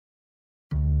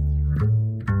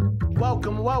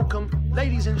Welcome,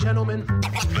 ladies and gentlemen.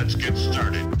 Let's get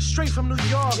started. Straight from New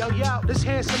York, yo, this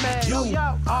handsome man, yo.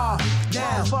 Now,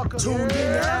 tuned in to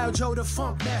yeah. Aljo, the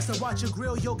funk master. Watch your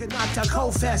grill, you'll get knocked out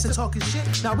cold fast. And talking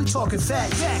shit, now we talking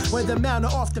facts. Whether mount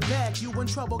or off the back, you in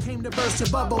trouble, came to burst your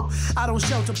bubble. I don't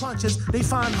shelter punches, they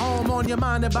find home on your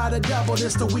mind about a double.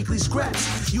 This the weekly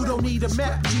scraps. You don't need a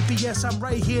map, GPS, I'm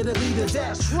right here to lead a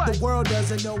dash. Right. The world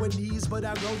doesn't know it needs, but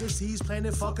I grow the seeds,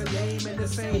 planting fuck a name and the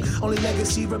fame. Only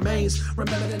legacy remains.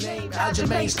 Remember the name,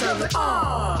 Aljamain Sterling.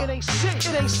 It ain't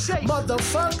safe.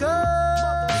 Motherfuckers!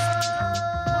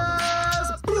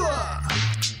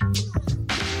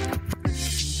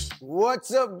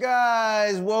 What's up,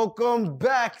 guys? Welcome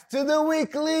back to the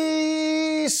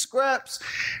weekly scraps.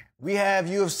 We have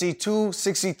UFC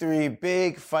 263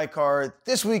 big fight card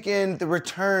this weekend. The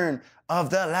return of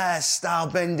the last style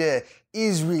bender,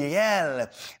 Israel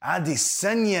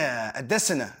Adesanya.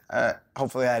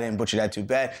 Hopefully I didn't butcher that too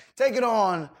bad. Take it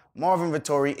on Marvin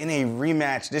Vettori in a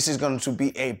rematch. This is going to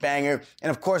be a banger. And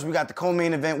of course, we got the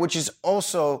co-main event, which is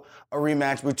also a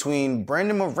rematch between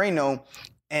Brandon Moreno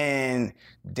and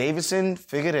Davison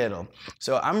Figueiredo.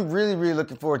 So I'm really, really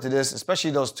looking forward to this, especially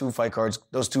those two fight cards,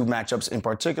 those two matchups in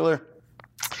particular,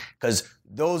 because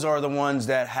those are the ones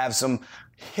that have some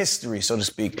history, so to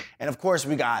speak. And of course,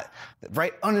 we got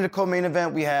right under the co-main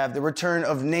event, we have the return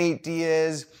of Nate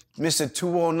Diaz, Mr.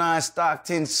 209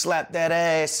 Stockton, slap that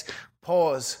ass,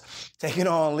 pause, taking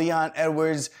on Leon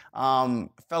Edwards,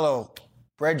 fellow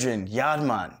brethren,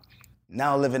 Yadman,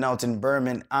 now living out in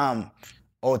Birmingham,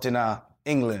 out in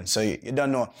England. So you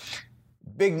don't know.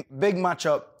 Big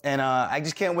matchup, and I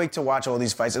just can't wait to watch all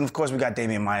these fights. And of course, we got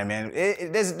Damian Maia, man.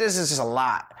 This is just a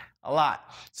lot.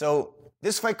 So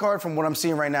this fight card, from what I'm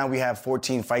seeing right now, we have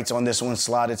 14 fights on this one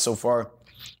slotted so far.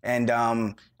 And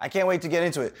I can't wait to get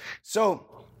into it. So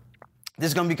this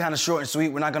is going to be kind of short and sweet.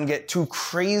 We're not going to get too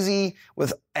crazy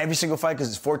with every single fight because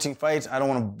it's 14 fights. I don't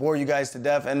want to bore you guys to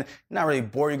death. And not really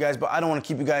bore you guys, but I don't want to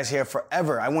keep you guys here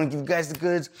forever. I want to give you guys the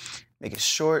goods. Make it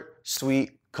short,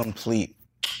 sweet, complete.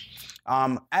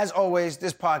 As always,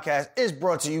 this podcast is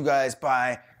brought to you guys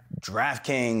by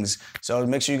DraftKings. So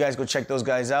make sure you guys go check those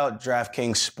guys out,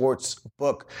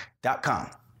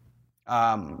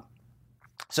 DraftKingsSportsbook.com.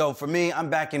 So for me, I'm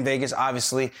back in Vegas,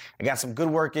 obviously. I got some good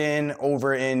work in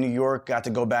over in New York. Got to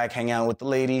go back, hang out with the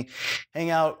lady, hang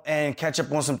out and catch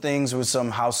up on some things with some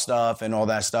house stuff and all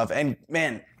that stuff. And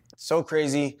man, it's so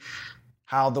crazy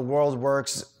how the world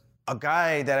works. A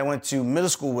guy that I went to middle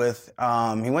school with,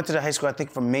 he went to the high school, I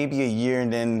think, for maybe a year,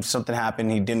 and then something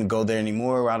happened. He didn't go there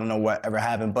anymore. I don't know what ever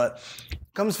happened, but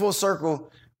comes full circle.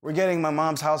 We're getting my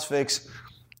mom's house fixed.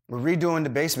 We're redoing the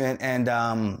basement, and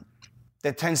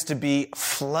there tends to be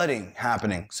flooding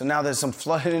happening. So now there's some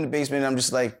flooding in the basement, and I'm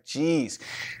just like, geez,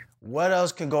 what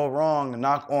else can go wrong?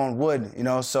 Knock on wood, you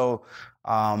know? So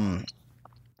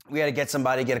we had to get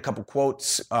a couple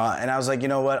quotes. And I was like, you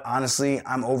know what? Honestly,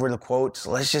 I'm over the quotes.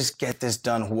 Let's just get this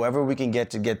done. Whoever we can get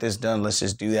to get this done, let's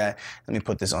just do that. Let me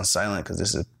put this on silent because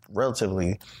this is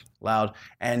relatively loud.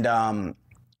 And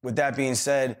with that being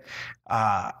said,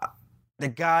 the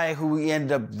guy who we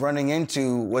ended up running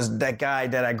into was that guy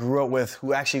that I grew up with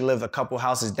who actually lived a couple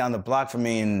houses down the block from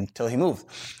me until he moved.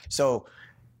 So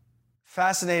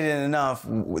fascinated enough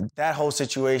with that whole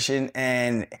situation,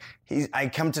 and I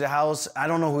come to the house, I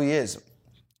don't know who he is.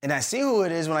 And I see who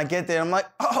it is when I get there. I'm like,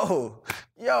 oh,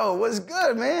 yo, what's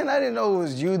good, man? I didn't know it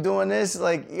was you doing this.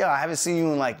 Like, yo, I haven't seen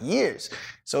you in like years.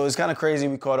 So it's kind of crazy.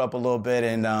 We caught up a little bit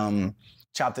and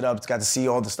chopped it up. Got to see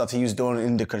all the stuff he was doing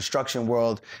in the construction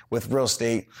world with real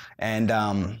estate. And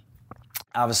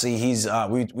obviously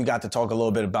we got to talk a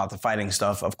little bit about the fighting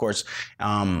stuff, of course.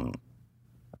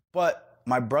 But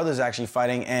my brother's actually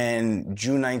fighting in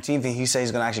June 19th, and he says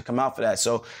he's going to actually come out for that.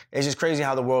 So it's just crazy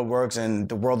how the world works, and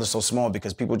the world is so small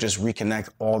because people just reconnect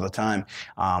all the time.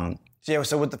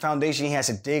 So with the foundation, he has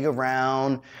to dig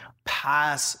around,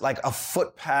 past, like a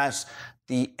foot past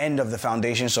the end of the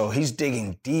foundation. So he's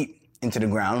digging deep into the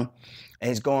ground, and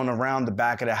he's going around the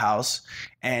back of the house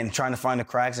and trying to find the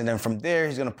cracks. And then from there,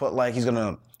 he's going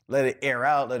to let it air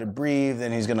out, let it breathe,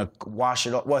 then he's gonna wash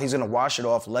it off. Well, he's gonna wash it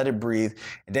off, let it breathe,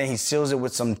 and then he seals it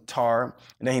with some tar,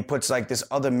 and then he puts like this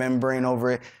other membrane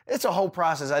over it. It's a whole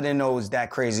process. I didn't know it was that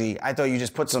crazy. I thought you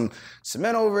just put some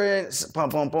cement over it, boom,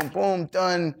 boom, boom, boom,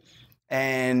 done,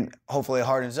 and hopefully it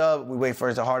hardens up. We wait for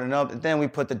it to harden up, and then we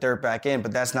put the dirt back in,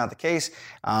 but that's not the case.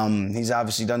 He's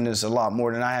obviously done this a lot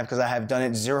more than I have because I have done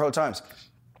it 0 times.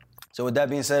 So with that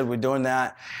being said, we're doing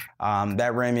that.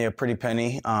 That ran me a pretty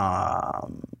penny.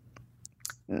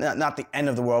 Not the end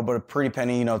of the world, but a pretty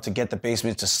penny, to get the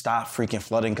basement to stop freaking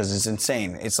flooding because it's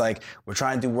insane. It's like we're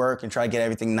trying to do work and try to get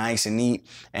everything nice and neat,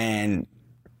 and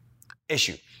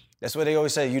issue. That's what they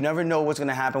always say. You never know what's going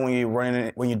to happen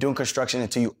when you're doing construction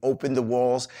until you open the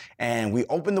walls. And we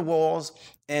opened the walls,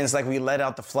 and it's like we let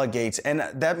out the floodgates. And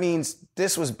that means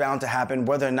this was bound to happen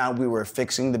whether or not we were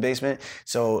fixing the basement.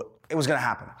 So it was going to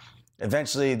happen.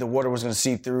 Eventually, the water was going to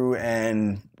seep through,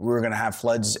 and we were going to have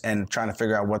floods and trying to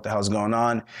figure out what the hell's going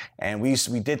on. And we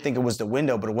did think it was the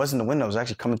window, but it wasn't the window. It was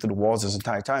actually coming through the walls this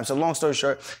entire time. So long story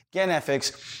short, getting that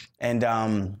fixed. And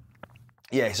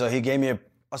so he gave me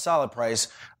a solid price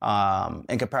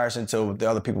in comparison to the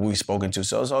other people we've spoken to.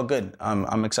 So it's all good.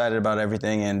 I'm excited about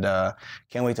everything, and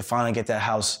can't wait to finally get that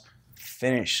house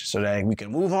finished so that we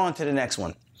can move on to the next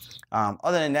one.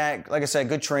 Other than that, like I said,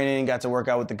 good training, got to work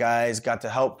out with the guys, got to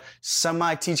help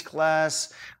semi-teach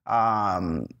class.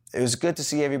 It was good to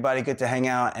see everybody, good to hang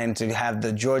out, and to have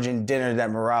the Georgian dinner that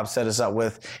Marab set us up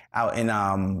with out in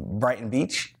Brighton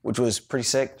Beach, which was pretty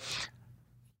sick.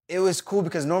 It was cool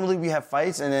because normally we have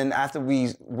fights, and then after we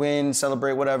win,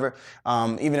 celebrate, whatever,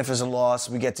 even if it's a loss,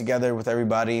 we get together with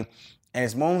everybody. And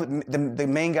it's the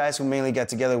main guys who mainly get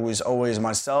together was always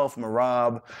myself,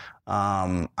 Marab,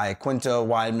 Iaquinta,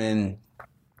 Weidman,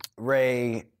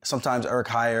 Ray, sometimes Eric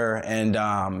Heyer, and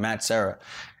Matt Serra,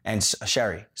 and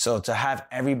Sherry. So to have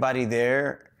everybody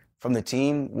there from the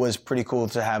team was pretty cool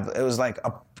to have. It was like,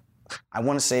 I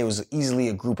want to say it was easily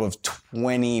a group of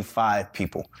 25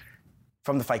 people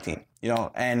from the fight team,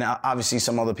 and obviously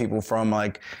some other people from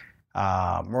like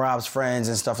Marab's friends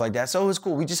and stuff like that. So it was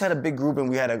cool. We just had a big group, and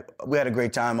we had a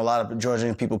great time. A lot of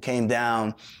Georgian people came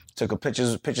down, took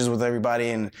pictures with everybody,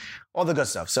 and all the good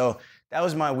stuff. So that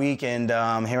was my week, and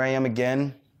here I am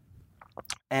again.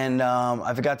 And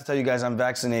I forgot to tell you guys I'm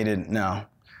vaccinated now.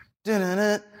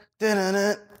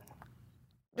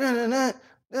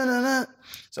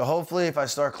 So hopefully, if I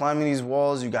start climbing these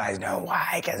walls, you guys know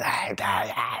why. Because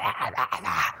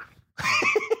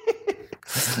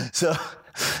So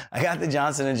I got the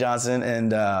Johnson & Johnson,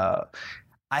 and I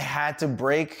had to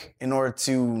break in order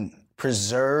to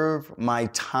preserve my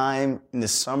time in the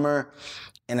summer.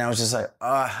 And I was just like,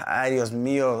 adios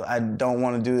mio, I don't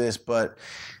want to do this, but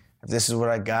if this is what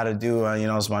I got to do,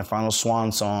 it's my final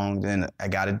swan song, then I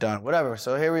got it done. Whatever.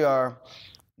 So here we are.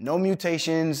 No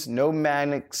mutations, no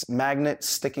magnets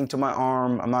sticking to my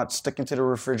arm. I'm not sticking to the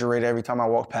refrigerator every time I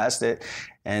walk past it.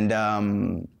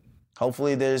 And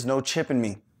hopefully there's no chip in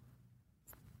me.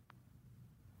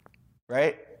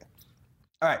 Right?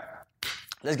 All right.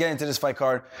 Let's get into this fight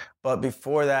card. But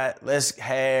before that, let's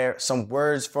hear some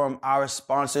words from our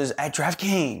sponsors at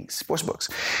DraftKings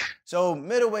Sportsbooks. So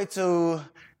middleweight to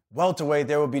welterweight,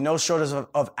 there will be no shortage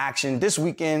of action this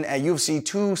weekend at UFC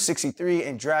 263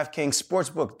 and DraftKings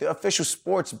Sportsbook. The official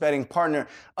sports betting partner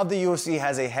of the UFC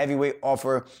has a heavyweight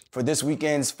offer for this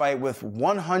weekend's fight with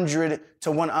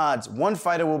 100-1 odds. One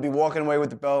fighter will be walking away with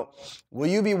the belt. Will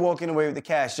you be walking away with the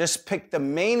cash? Just pick the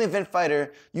main event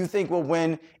fighter you think will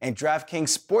win, and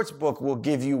DraftKings Sportsbook will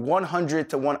give you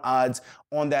 100-1 odds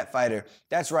on that fighter.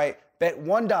 That's right. Bet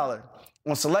 $1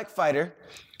 on select fighter,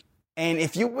 and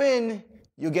if you win,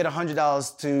 you'll get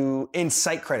 $100 in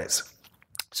site credits.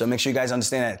 So make sure you guys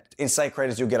understand that. In site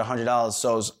credits, you'll get $100.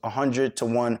 So it's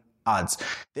 100-1 odds.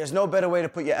 There's no better way to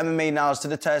put your MMA knowledge to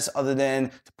the test other than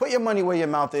to put your money where your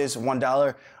mouth is,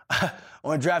 $1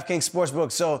 on DraftKings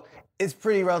Sportsbook. So it's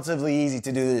pretty relatively easy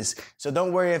to do this. So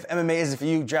don't worry if MMA isn't for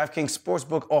you. DraftKings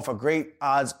Sportsbook offer great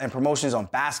odds and promotions on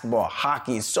basketball,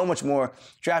 hockey, and so much more.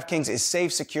 DraftKings is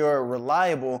safe, secure,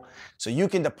 reliable, so you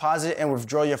can deposit and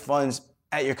withdraw your funds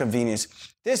at your convenience.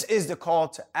 This is the call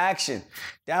to action.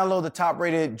 Download the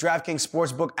top-rated DraftKings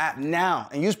Sportsbook app now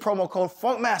and use promo code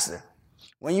FUNKMASTER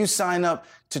when you sign up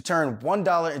to turn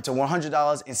 $1 into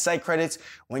 $100 in site credits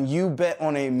when you bet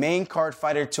on a main card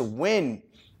fighter to win.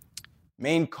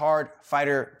 Main card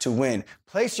fighter to win.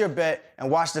 Place your bet and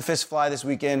watch the fist fly this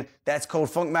weekend. That's code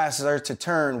FUNKMASTER to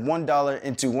turn $1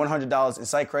 into $100 in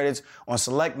site credits on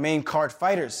select main card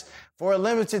fighters for a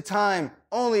limited time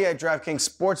only at DraftKings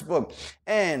Sportsbook,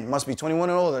 and must be 21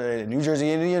 and older. New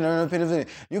Jersey, Indiana, Pennsylvania.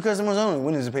 New customers only.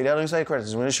 Winners are paid out in site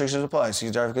credits when restrictions apply. See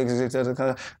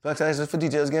DraftKings for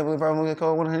details. Gambling problem.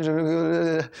 Call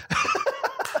 100.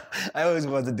 I always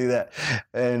wanted to do that,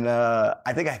 and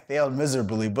I think I failed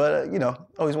miserably, but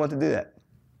always wanted to do that.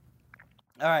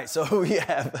 All right, so we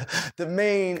have the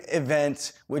main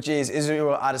event, which is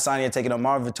Israel Adesanya taking on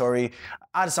Marvin Vettori.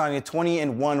 Adesanya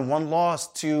 20-1, one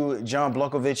loss to John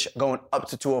Blachowicz, going up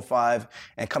to 205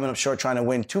 and coming up short trying to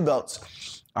win 2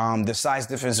 belts. The size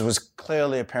difference was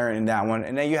clearly apparent in that one.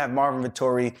 And then you have Marvin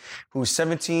Vettori, who's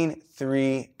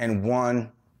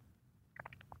 17-3-1.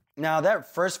 Now,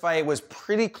 that first fight was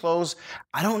pretty close.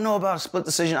 I don't know about a split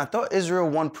decision. I thought Israel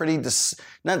won pretty,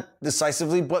 not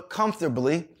decisively, but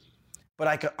comfortably. but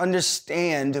I could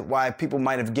understand why people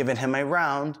might have given him a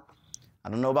round. I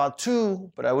don't know about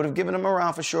 2, but I would have given him a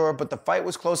round for sure. But the fight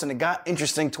was close, and it got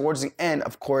interesting towards the end,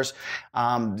 of course.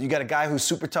 You got a guy who's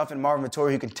super tough in Marvin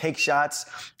Vettori who can take shots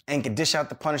and can dish out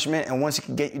the punishment. And once he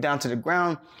can get you down to the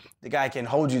ground, the guy can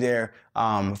hold you there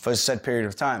for a set period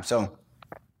of time. So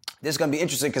this is going to be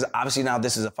interesting because obviously now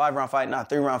this is a 5-round fight,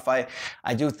 not a 3-round fight.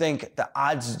 I do think the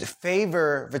odds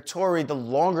favor Vettori the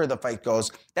longer the fight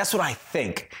goes. That's what I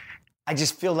think. I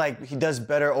just feel like he does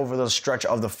better over the stretch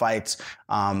of the fights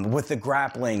with the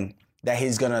grappling that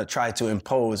he's going to try to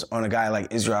impose on a guy like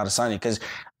Israel Adesanya, because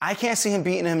I can't see him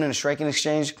beating him in a striking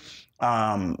exchange.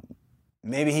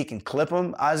 Maybe he can clip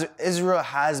him. Israel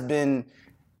has been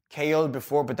KO'd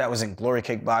before, but that was in glory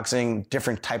kickboxing,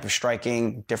 different type of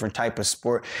striking, different type of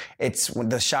sport. It's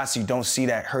the shots you don't see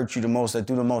that hurt you the most, that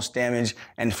do the most damage.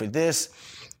 And for this,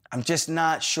 I'm just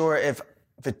not sure if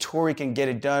Vettori can get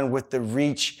it done with the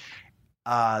reach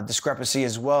discrepancy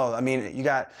as well. I mean, you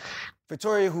got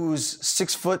Vettori, who's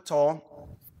 6 foot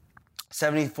tall,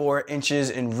 74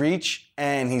 inches in reach,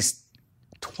 and he's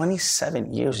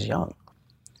 27 years young.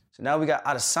 So now we got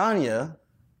Adesanya,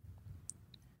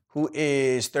 who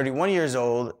is 31 years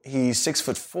old. He's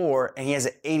 6'4", and he has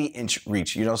an 80-inch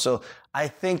reach, So I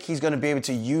think he's going to be able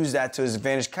to use that to his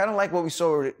advantage, kind of like what we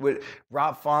saw with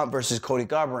Rob Font versus Cody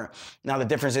Garbrandt. Now, the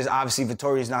difference is, obviously,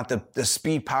 Vettori is not the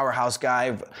speed powerhouse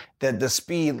guy. The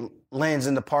speed lands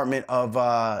in the department of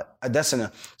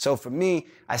Adesanya. So for me,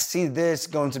 I see this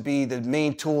going to be the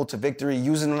main tool to victory,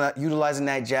 utilizing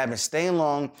that jab and staying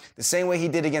long the same way he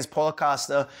did against Paulo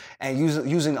Costa, and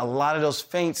using a lot of those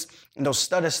feints and those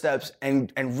stutter steps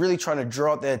and really trying to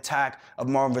draw out the attack of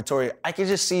Marvin Vettori. I can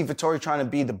just see Vettori trying to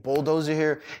be the bulldozer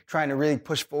here, trying to really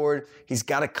push forward. He's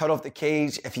got to cut off the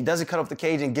cage. If he doesn't cut off the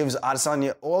cage and gives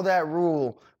Adesanya all that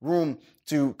room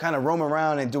to kind of roam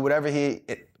around and do whatever he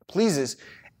pleases,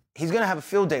 he's going to have a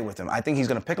field day with him. I think he's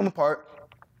going to pick him apart.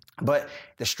 But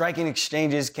the striking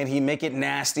exchanges, can he make it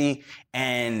nasty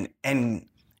and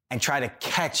try to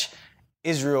catch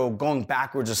Israel going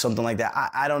backwards or something like that?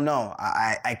 I don't know.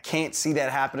 I can't see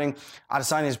that happening.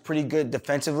 Adesanya is pretty good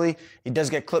defensively. He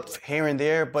does get clipped here and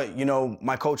there, but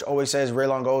my coach always says, Ray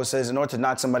Long always says, in order to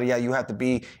knock somebody out, you have to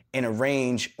be in a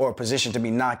range or a position to be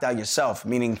knocked out yourself.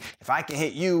 Meaning, if I can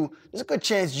hit you, there's a good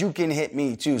chance you can hit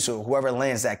me too. So whoever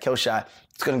lands that kill shot,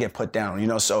 it's going to get put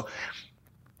down, So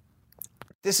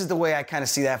this is the way I kind of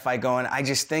see that fight going. I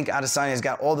just think Adesanya's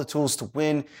got all the tools to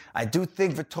win. I do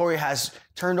think Vettori has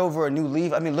turned over a new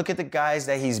leaf. I mean, look at the guys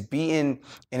that he's beaten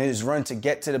in his run to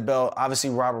get to the belt. Obviously,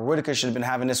 Robert Whittaker should have been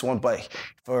having this one, but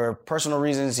for personal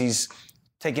reasons, he's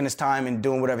taking his time and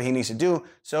doing whatever he needs to do.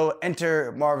 So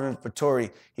enter Marvin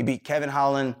Vettori. He beat Kevin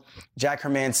Holland, Jack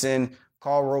Hermanson,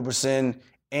 Carl Roberson,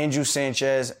 Andrew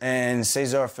Sanchez, and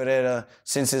Cesar Ferreira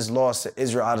since his loss to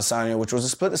Israel Adesanya, which was a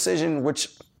split decision, which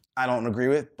I don't agree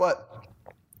with, but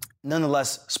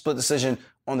nonetheless, split decision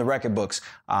on the record books.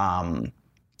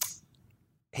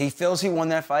 He feels he won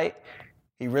that fight.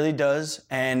 He really does.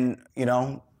 And,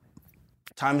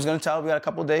 time is going to tell. We got a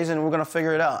couple of days and we're going to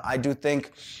figure it out. I do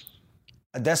think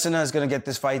Adesanya is going to get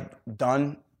this fight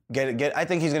done. I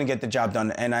think he's going to get the job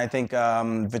done. And I think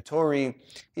Vettori,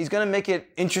 he's going to make it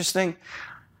interesting.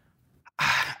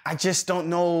 I just don't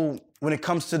know when it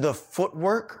comes to the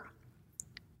footwork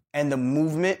and the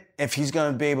movement, if he's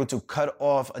going to be able to cut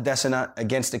off Adesanya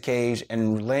against the cage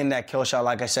and land that kill shot,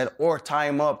 like I said, or tie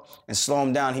him up and slow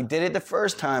him down. He did it the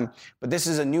first time, but this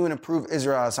is a new and improved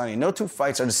Israel Adesanya. No two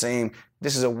fights are the same.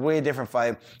 This is a way different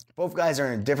fight. Both guys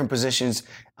are in different positions,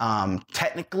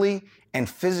 technically and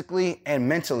physically and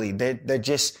mentally.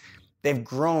 They've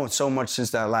grown so much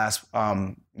since that last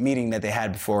meeting that they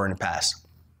had before in the past.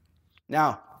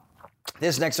 Now,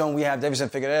 this next one, we have Deiveson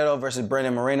Figueiredo versus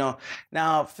Brandon Moreno.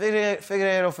 Now,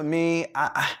 Figueiredo, for me,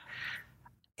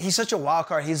 he's such a wild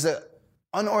card. He's an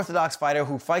unorthodox fighter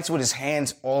who fights with his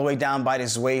hands all the way down by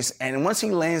his waist. And once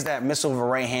he lands that missile of a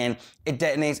right hand, it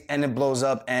detonates and it blows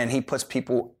up and he puts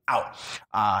people out.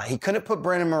 He couldn't put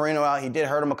Brandon Moreno out. He did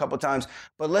hurt him a couple times.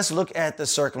 But let's look at the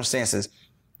circumstances.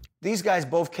 These guys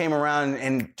both came around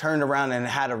and turned around and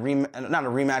had not a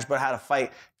rematch, but had a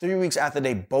fight 3 weeks after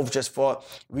they both just fought.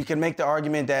 We can make the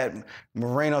argument that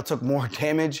Moreno took more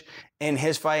damage in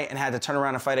his fight and had to turn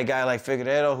around and fight a guy like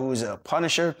Figueiredo, who's a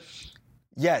punisher.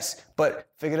 Yes, but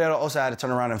Figueiredo also had to turn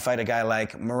around and fight a guy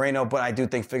like Moreno, but I do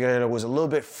think Figueiredo was a little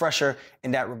bit fresher in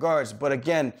that regards. But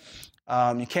again,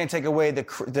 You can't take away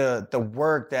the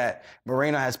work that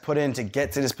Moreno has put in to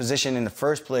get to this position in the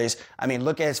first place. I mean,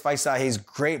 look at his fight style. He's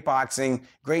great boxing,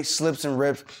 great slips and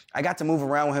rips. I got to move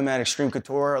around with him at Extreme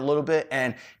Couture a little bit,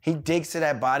 and he digs to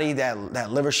that body,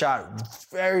 that liver shot,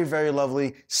 very, very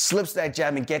lovely. Slips that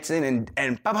jab and gets in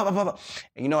and bah, bah, bah, bah, bah.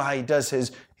 And you know how he does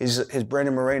his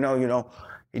Brandon Moreno, you know,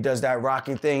 he does that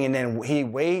rocking thing, and then he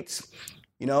waits.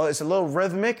 You know, it's a little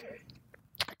rhythmic,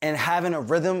 and having a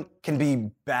rhythm can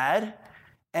be bad.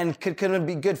 And could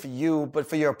be good for you, but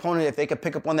for your opponent, if they could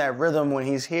pick up on that rhythm when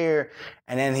he's here,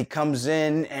 and then he comes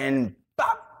in and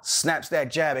bop, snaps that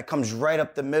jab, it comes right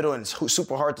up the middle, and it's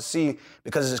super hard to see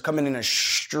because it's coming in a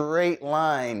straight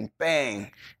line, bang,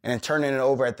 and then turning it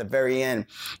over at the very end,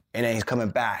 and then he's coming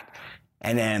back,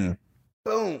 and then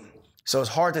boom. So it's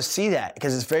hard to see that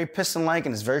because it's very piston-like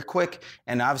and it's very quick,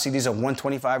 and obviously these are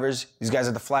 125ers. These guys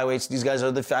are the flyweights. These guys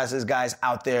are the fastest guys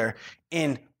out there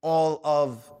in all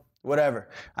of whatever.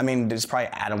 I mean, there's probably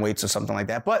atom weights or something like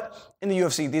that. But in the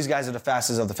UFC, these guys are the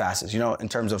fastest of the fastest, you know, in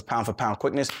terms of pound for pound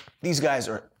quickness. These guys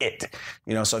are it,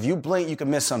 you know. So if you blink, you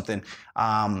can miss something.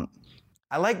 I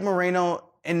like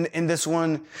Moreno in this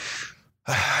one.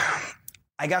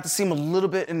 I got to see him a little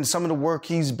bit in some of the work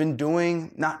he's been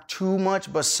doing. Not too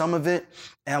much, but some of it.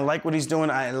 And I like what he's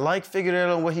doing. I like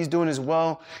Figueiredo and what he's doing as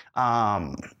well.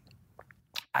 I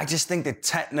just think the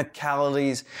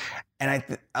technicalities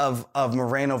of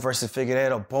Moreno versus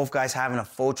Figueiredo, both guys having a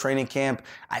full training camp.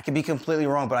 I could be completely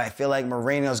wrong, but I feel like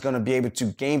Moreno is going to be able to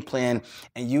game plan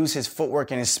and use his footwork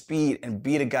and his speed and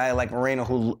beat a guy like Moreno,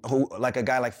 who like a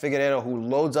guy like Figueiredo, who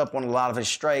loads up on a lot of his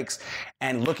strikes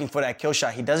and looking for that kill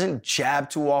shot. He doesn't jab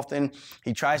too often.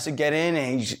 He tries to get in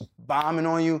and he's bombing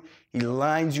on you. He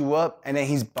lines you up and then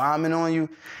he's bombing on you.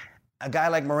 A guy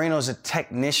like Moreno is a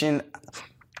technician.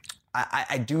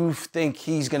 I do think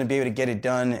he's going to be able to get it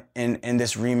done in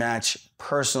this rematch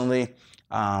personally.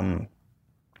 But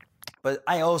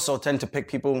I also tend to pick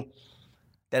people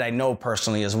that I know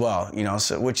personally as well, you know,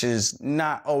 so, which is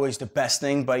not always the best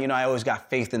thing. But, you know, I always got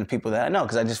faith in the people that I know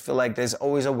because I just feel like there's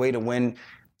always a way to win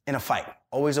in a fight,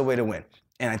 always a way to win.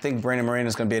 And I think Brandon Moreno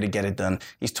is going to be able to get it done.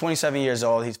 He's 27 years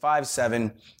old. He's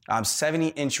 5'7",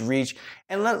 70-inch reach.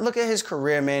 And look at his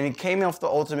career, man. He came off the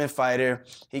Ultimate Fighter.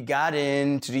 He got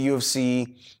into the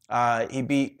UFC. He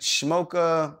beat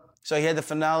Shmoka. So he had the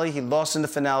finale. He lost in the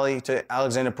finale to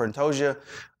Alexander Pantoja,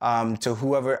 to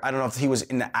whoever. I don't know if he was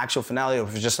in the actual finale or if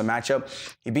it was just a matchup.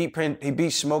 He beat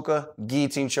Shmoka,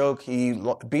 guillotine choke. He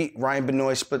beat Ryan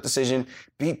Benoit, split decision.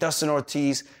 Beat Dustin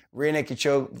Ortiz, rear naked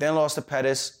choke. Then lost to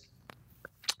Pettis.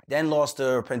 Then lost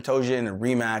to Pantoja in a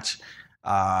rematch.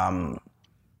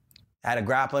 Had a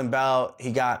grappling bout.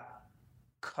 He got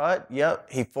cut.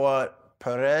 Yep. He fought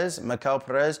Mikel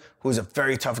Perez, who's a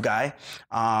very tough guy,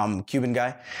 Cuban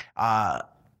guy.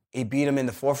 He beat him in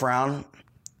the 4th round.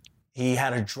 He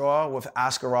had a draw with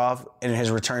Askarov in his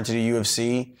return to the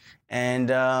UFC.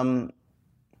 And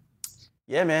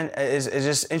yeah, man, it's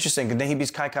just interesting. And then he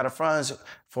beats Kai Kara-France,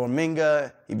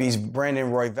 Formiga. He beats Brandon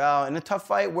Royval in a tough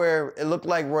fight where it looked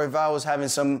like Royval was having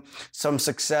some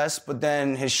success, but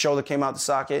then his shoulder came out the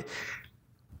socket.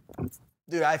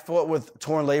 Dude, I fought with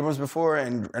torn labrums before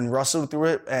and wrestled through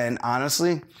it. And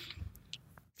honestly,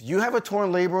 if you have a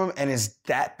torn labrum and it's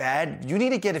that bad, you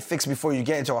need to get it fixed before you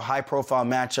get into a high-profile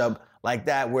matchup like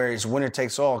that where it's winner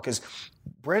takes all. Because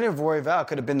Brandon Royval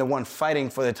could have been the one fighting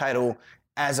for the title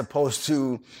as opposed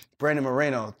to Brandon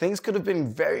Moreno. Things could have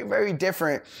been very, very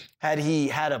different had he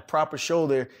had a proper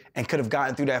shoulder and could have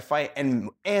gotten through that fight and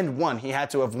won. He had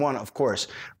to have won, of course.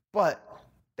 But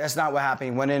that's not what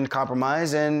happened. He went in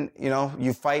compromise and, you know,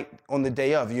 you fight on the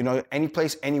day of. You know, any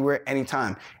place, anywhere,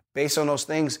 anytime. Based on those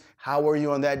things, how were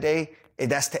you on that day?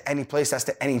 That's to any place, that's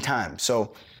to any time.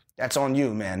 So that's on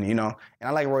you, man, you know. And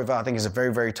I like Royval. I think he's a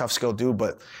very, very tough, skilled dude.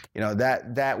 But, you know,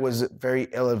 that was a very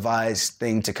ill-advised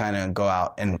thing to kind of go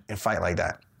out and fight like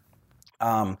that.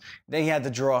 Then he had the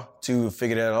draw to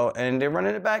Figueiredo, and they're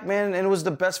running it back, man. And it was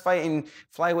the best fight in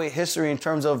flyweight history in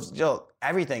terms of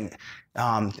everything.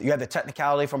 You had the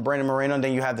technicality from Brandon Moreno, and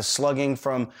then you had the slugging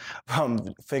from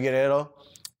Figueiredo.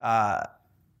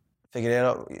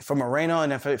 From Moreno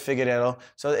and then Figueiredo.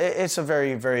 So it's a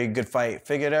very, very good fight.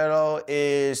 Figueiredo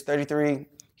is 33.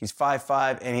 He's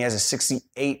 5'5", and he has a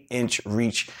 68-inch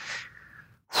reach.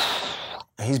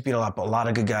 He's beat up a lot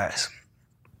of good guys.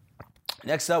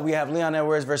 Next up, we have Leon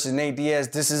Edwards versus Nate Diaz.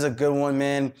 This is a good one,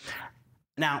 man.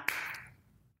 Now,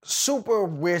 super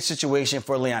weird situation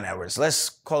for Leon Edwards. Let's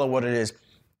call it what it is.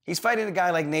 He's fighting a guy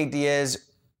like Nate Diaz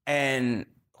and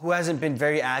who hasn't been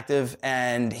very active,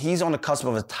 and he's on the cusp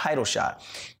of a title shot.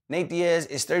 Nate Diaz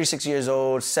is 36 years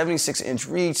old, 76-inch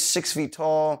reach, 6 feet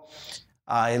tall.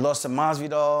 He lost to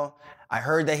Masvidal. I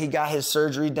heard that he got his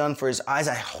surgery done for his eyes.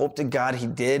 I hope to God he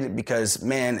did, because,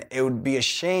 man, it would be a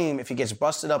shame if he gets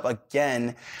busted up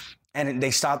again and they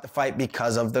stop the fight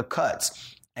because of the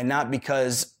cuts. And not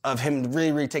because of him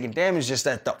really, really taking damage, just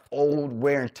that the old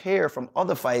wear and tear from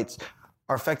other fights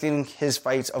are affecting his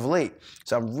fights of late.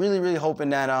 So I'm really, really hoping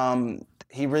that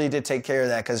he really did take care of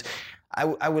that, because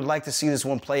I would like to see this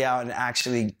one play out and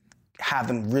actually have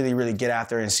them really, really get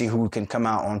after it and see who can come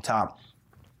out on top.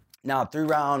 Now,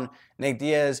 3-round Nate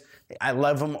Diaz, I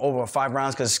love him over 5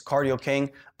 rounds because cardio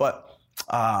king, but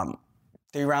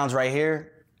 3 rounds right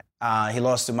here. He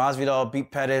lost to Masvidal,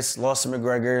 beat Pettis, lost to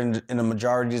McGregor in a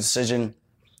majority decision,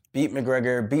 beat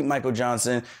McGregor, beat Michael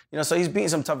Johnson. So he's beating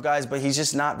some tough guys, but he's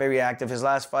just not very active. His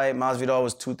last fight, Masvidal,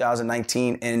 was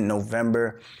 2019 in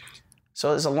November.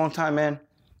 So it's a long time, man.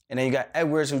 And then you got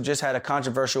Edwards, who just had a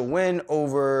controversial win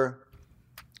over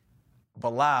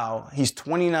Bilal. He's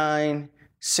 29,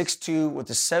 6'2", with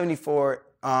a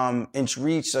 74-inch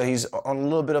reach, so he's on a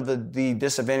little bit of the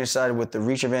disadvantage side with the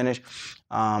reach advantage.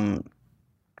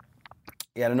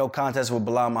 He had a no contest with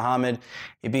Bilal Muhammad.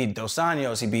 He beat Dos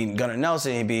Anjos. He beat Gunnar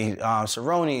Nelson. He beat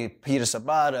Cerrone, Peter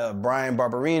Sabata, Brian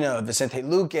Barberina, Vicente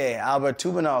Luque, Albert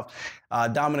Tubanov,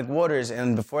 Dominic Waters.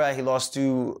 And before that, he lost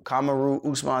to Kamaru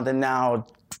Usman, the now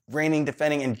reigning,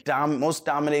 defending, and most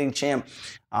dominating champ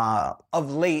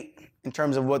of late in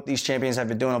terms of what these champions have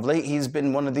been doing of late. He's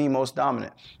been one of the most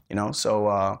dominant,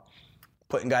 so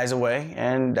putting guys away,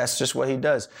 and that's just what he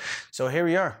does. So here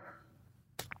we are.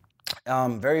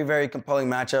 Very, very compelling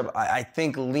matchup. I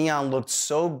think Leon looked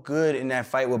so good in that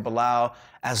fight with Bilal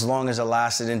as long as it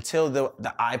lasted, until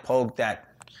the eye poke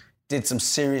that did some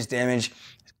serious damage.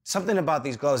 Something about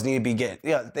these gloves need to be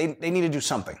they need to do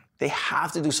something. They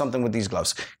have to do something with these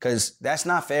gloves, because that's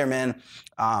not fair, man.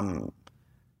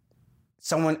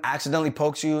 Someone accidentally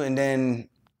pokes you and then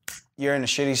you're in a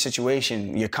shitty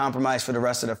situation. You're compromised for the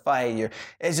rest of the fight.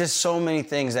 It's just so many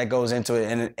things that goes into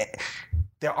it. And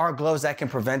there are gloves that can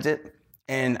prevent it.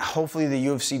 And hopefully the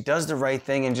UFC does the right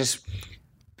thing and just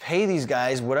pay these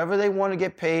guys whatever they want to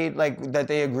get paid, like that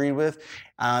they agreed with.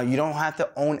 You don't have to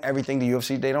own everything, the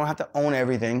UFC. They don't have to own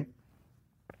everything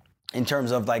in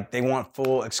terms of, like, they want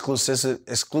full exclusivity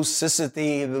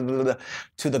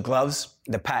to the gloves,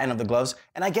 the patent of the gloves.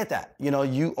 And I get that.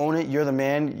 You own it. You're the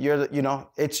man.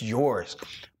 It's yours.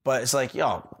 But it's like,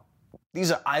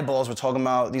 these are eyeballs we're talking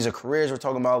about. These are careers we're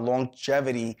talking about,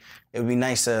 longevity. It would be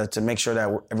nice to make sure that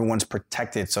everyone's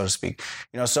protected, so to speak.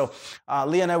 So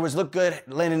Leon Edwards looked good,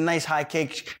 landed a nice high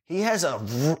kick. He has a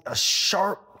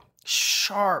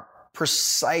sharp,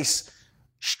 precise,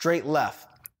 straight left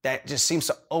that just seems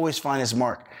to always find his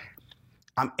mark.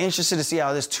 I'm interested to see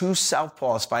how there's 2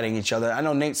 southpaws fighting each other. I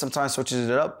know Nate sometimes switches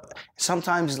it up.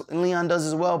 Sometimes Leon does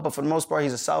as well, but for the most part,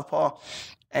 he's a southpaw.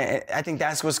 And I think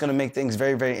that's what's going to make things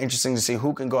very, very interesting to see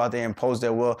who can go out there and impose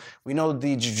their will. We know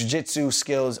the jiu-jitsu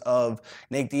skills of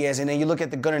Nate Diaz. And then you look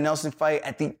at the Gunnar Nelson fight.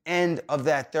 At the end of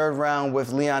that 3rd round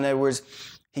with Leon Edwards,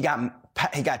 he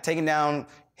got taken down.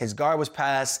 His guard was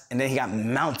passed, and then he got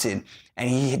mounted. And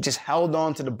he just held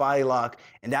on to the body lock.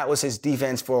 And that was his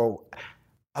defense for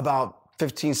about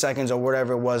 15 seconds or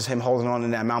whatever it was, him holding on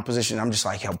in that mount position. I'm just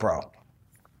like, bro.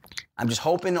 I'm just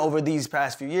hoping over these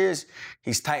past few years,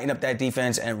 he's tightened up that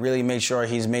defense and really made sure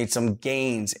he's made some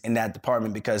gains in that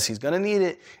department, because he's going to need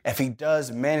it if he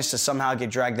does manage to somehow get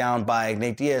dragged down by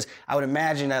Nate Diaz. I would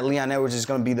imagine that Leon Edwards is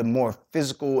going to be the more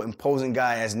physical, imposing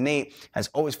guy, as Nate has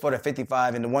always fought at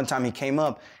 55. And the one time he came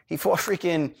up, he fought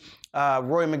freaking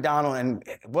Roy McDonald, and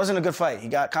it wasn't a good fight. He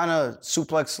got kind of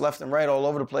suplexed left and right all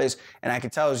over the place, and I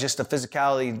could tell it was just the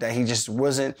physicality that he just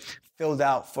wasn't filled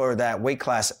out for that weight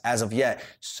class as of yet.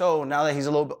 So now that he's a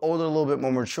little bit older, a little bit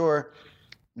more mature,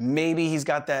 maybe he's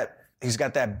got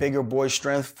that bigger boy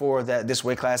strength for this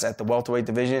weight class at the welterweight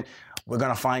division. We're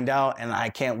going to find out, and I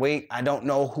can't wait. I don't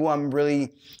know who I'm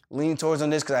really leaning towards on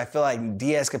this, because I feel like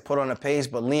Diaz could put on a pace,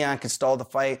 but Leon could stall the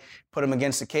fight, put him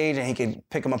against the cage, and he could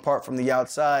pick him apart from the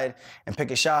outside and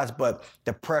pick his shots. But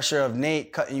the pressure of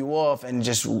Nate cutting you off and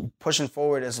just pushing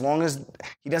forward, as long as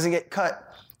he doesn't get cut,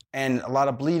 and a lot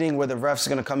of bleeding where the ref's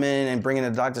going to come in and bring in the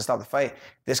doctor to stop the fight,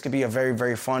 this could be a very,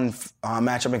 very fun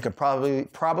matchup. It could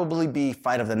probably be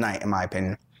fight of the night, in my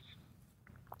opinion.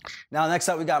 Now, next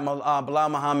up, we got Bilal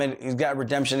Muhammad. He's got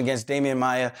redemption against Damian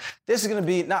Maia. This is going to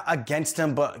be not against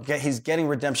him, but he's getting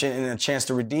redemption and a chance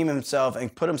to redeem himself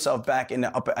and put himself back in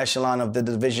the upper echelon of the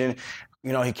division.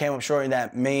 He came up short in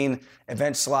that main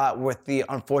event slot with the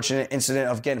unfortunate incident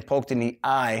of getting poked in the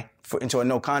eye into a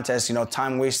no contest.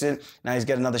 Time wasted. Now he's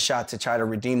got another shot to try to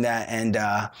redeem that and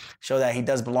show that he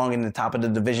does belong in the top of the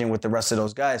division with the rest of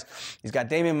those guys. He's got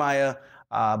Damian Maia.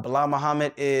 Bilal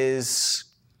Muhammad is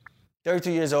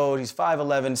 32 years old. He's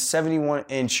 5'11",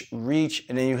 71-inch reach.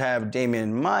 And then you have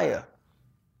Damian Maia,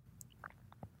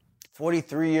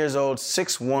 43 years old,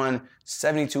 6'1",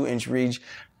 72-inch reach.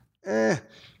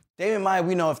 Damian Maia,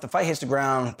 we know if the fight hits the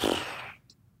ground,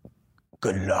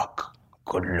 good luck.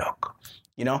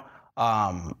 You know?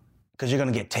 Because you're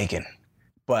going to get taken.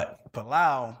 But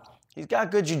Bilal, he's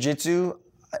got good jiu-jitsu.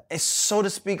 It's, so to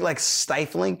speak, like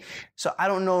stifling. So I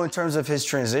don't know in terms of his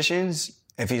transitions,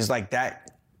 if he's like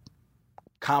that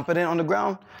competent on the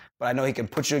ground, but I know he can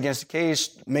put you against the cage,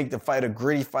 make the fight a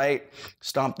gritty fight,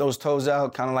 stomp those toes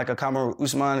out, kind of like a Kamaru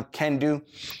Usman can do.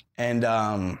 And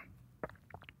I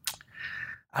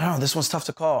don't know, this one's tough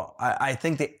to call. I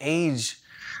think the age,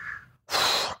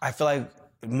 I feel like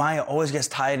Maia always gets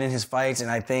tired in his fights,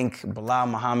 and I think Bilal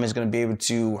Muhammad is going to be able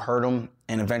to hurt him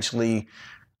and eventually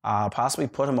possibly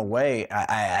put him away.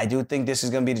 I do think this is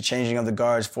going to be the changing of the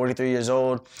guards. 43 years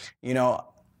old, you know,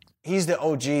 he's the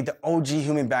OG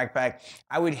human backpack.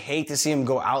 I would hate to see him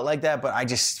go out like that, but I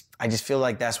just feel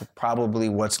like that's probably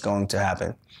what's going to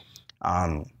happen.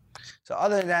 So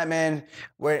other than that, man,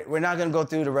 we're not going to go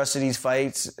through the rest of these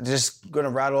fights. Just going to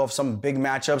rattle off some big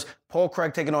matchups. Paul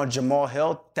Craig taking on Jamal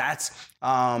Hill. That's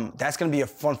going to be a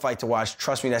fun fight to watch.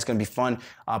 Trust me, that's going to be fun.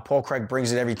 Paul Craig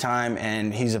brings it every time,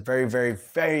 and he's a very, very,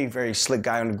 very, very slick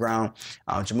guy on the ground.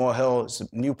 Jamal Hill is a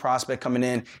new prospect coming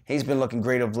in. He's been looking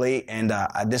great of late, and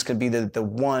this could be the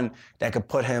one that could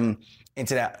put him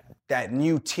into that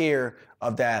new tier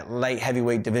of that light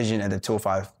heavyweight division at the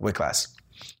 205 weight class.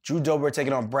 Drew Dober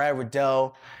taking on Brad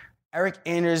Riddell. Eric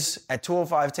Anders at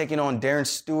 205 taking on Darren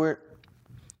Stewart.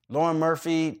 Lauren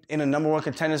Murphy in a number one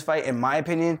contenders fight, in my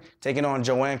opinion, taking on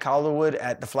Joanne Calderwood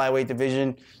at the flyweight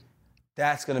division.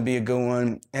 That's going to be a good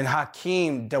one. And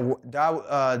Hakeem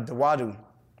Dawadu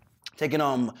taking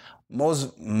on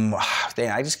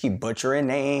I just keep butchering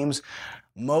names.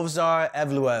 Movsar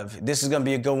Evloev. This is going to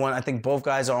be a good one. I think both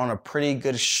guys are on a pretty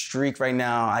good streak right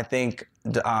now. I think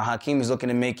Hakeem is looking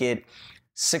to make it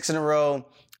 6 in a row.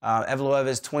 Evloev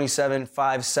is 27,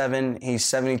 5'7". He's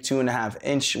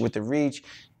 72.5-inch with the reach.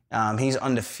 He's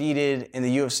undefeated in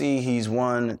the UFC. He's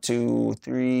 4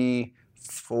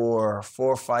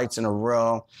 fights in a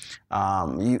row.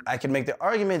 I can make the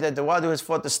argument that Dawadu has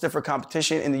fought the stiffer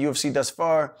competition in the UFC thus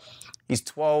far. He's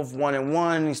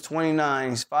 12-1-1. He's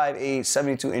 29. He's 5'8",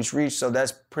 72-inch reach. So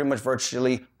that's pretty much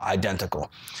virtually identical.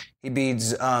 He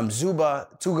beats Zuba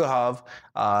Tugahov,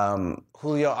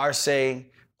 Julio Arce,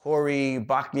 Hori,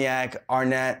 Bachniak,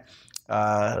 Arnett.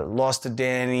 Lost to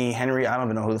Danny Henry. I don't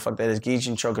even know who the fuck that is.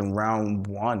 Gijin choke in round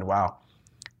 1. Wow.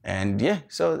 And yeah,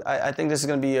 so I think this is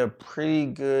going to be a pretty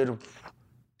good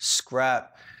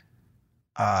scrap.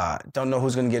 Don't know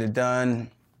who's going to get it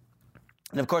done.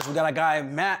 And of course, we got a guy,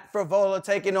 Matt Frevola,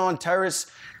 taking on Terrence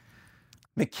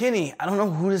McKinney. I don't know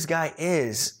who this guy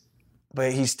is,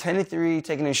 but he's 10-3,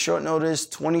 taking in short notice,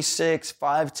 26,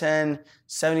 5'10",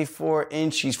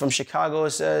 74-inch. He's from Chicago,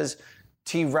 it says.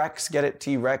 T-Rex, get it?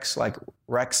 T-Rex, like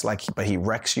Rex, like, but he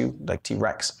wrecks you, like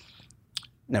T-Rex.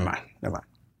 Never mind.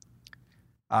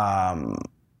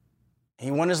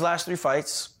 He won his last 3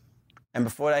 fights. And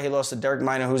before that, he lost to Derek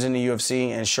Minor, who's in the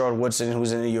UFC, and Sherrod Woodson,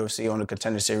 who's in the UFC on the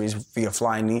Contender Series via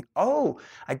flying knee. Oh,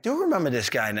 I do remember this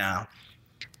guy now.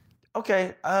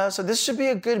 Okay, so this should be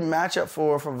a good matchup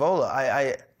for Vola.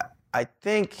 I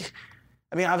think,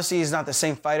 I mean, obviously he's not the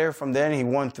same fighter from then. He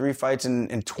won 3 fights in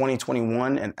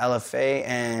 2021, in LFA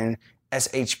and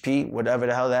SHP, whatever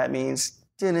the hell that means.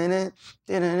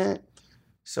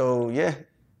 So, yeah.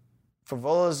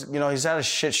 Favola's, you know, he's had a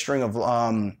shitty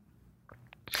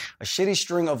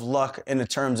string of luck in the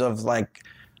terms of, like,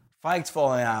 fights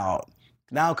falling out.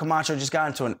 Now Camacho just got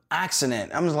into an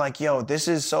accident. I'm just like, yo, this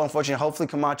is so unfortunate. Hopefully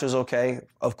Camacho's okay,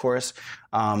 of course.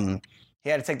 He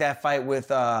had to take that fight with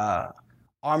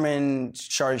Arman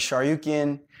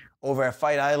Sharyukian over at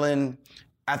Fight Island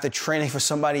after training for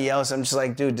somebody else. I'm just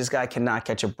like, dude, this guy cannot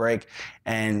catch a break.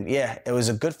 And yeah, it was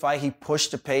a good fight. He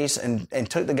pushed the pace and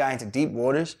took the guy into deep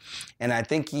waters. And I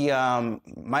think he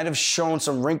might have shown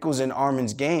some wrinkles in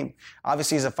Arman's game.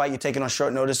 Obviously, it's a fight you're taking on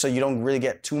short notice, so you don't really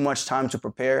get too much time to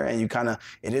prepare. And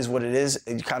it is what it is.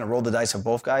 You kind of roll the dice for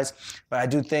both guys. But I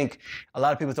do think a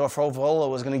lot of people thought Frovola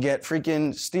was going to get freaking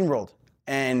steamrolled.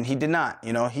 And he did not.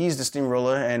 You know, he's the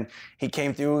steamroller, and he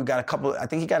came through, got a couple, I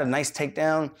think he got a nice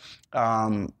takedown.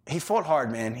 He fought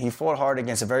hard, man. He fought hard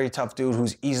against a very tough dude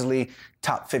who's easily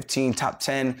top 15, top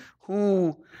 10,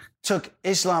 who took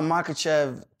Islam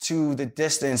Makhachev to the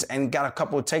distance and got a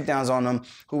couple of takedowns on him,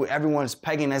 who everyone's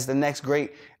pegging as the next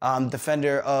great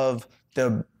defender of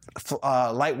the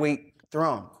lightweight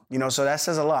throne. You know, so that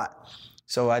says a lot.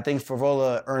 So I think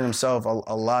Favola earned himself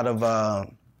a lot of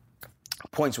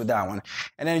points with that one.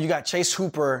 And then you got Chase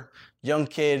Hooper, young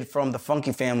kid from the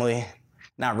Funky family.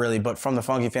 Not really, but from the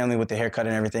Funky family with the haircut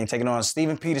and everything, taking on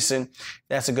Steven Peterson.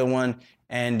 That's a good one.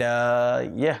 And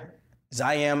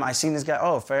Zayam, I seen this guy.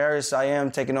 Oh, Ferris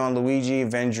Zayam taking on Luigi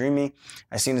Vendrimi.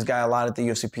 I seen this guy a lot at the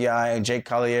UFC PI. And Jake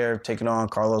Collier taking on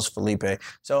Carlos Felipe.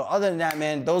 So other than that,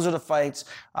 man, those are the fights.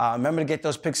 Remember to get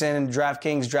those picks in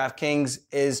DraftKings. DraftKings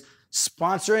is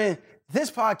sponsoring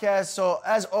this podcast. So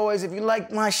as always, if you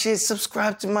like my shit,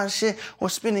 subscribe to my shit or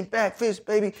Spinning Back Fist,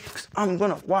 baby. 'Cause I'm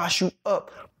gonna wash you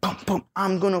up. Boom, boom.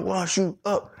 I'm gonna wash you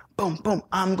up. Boom, boom.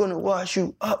 I'm gonna wash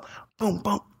you up. Boom,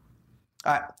 boom.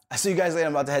 All right. I'll see you guys later.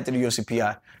 I'm about to head to the UFC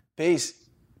PI. Peace.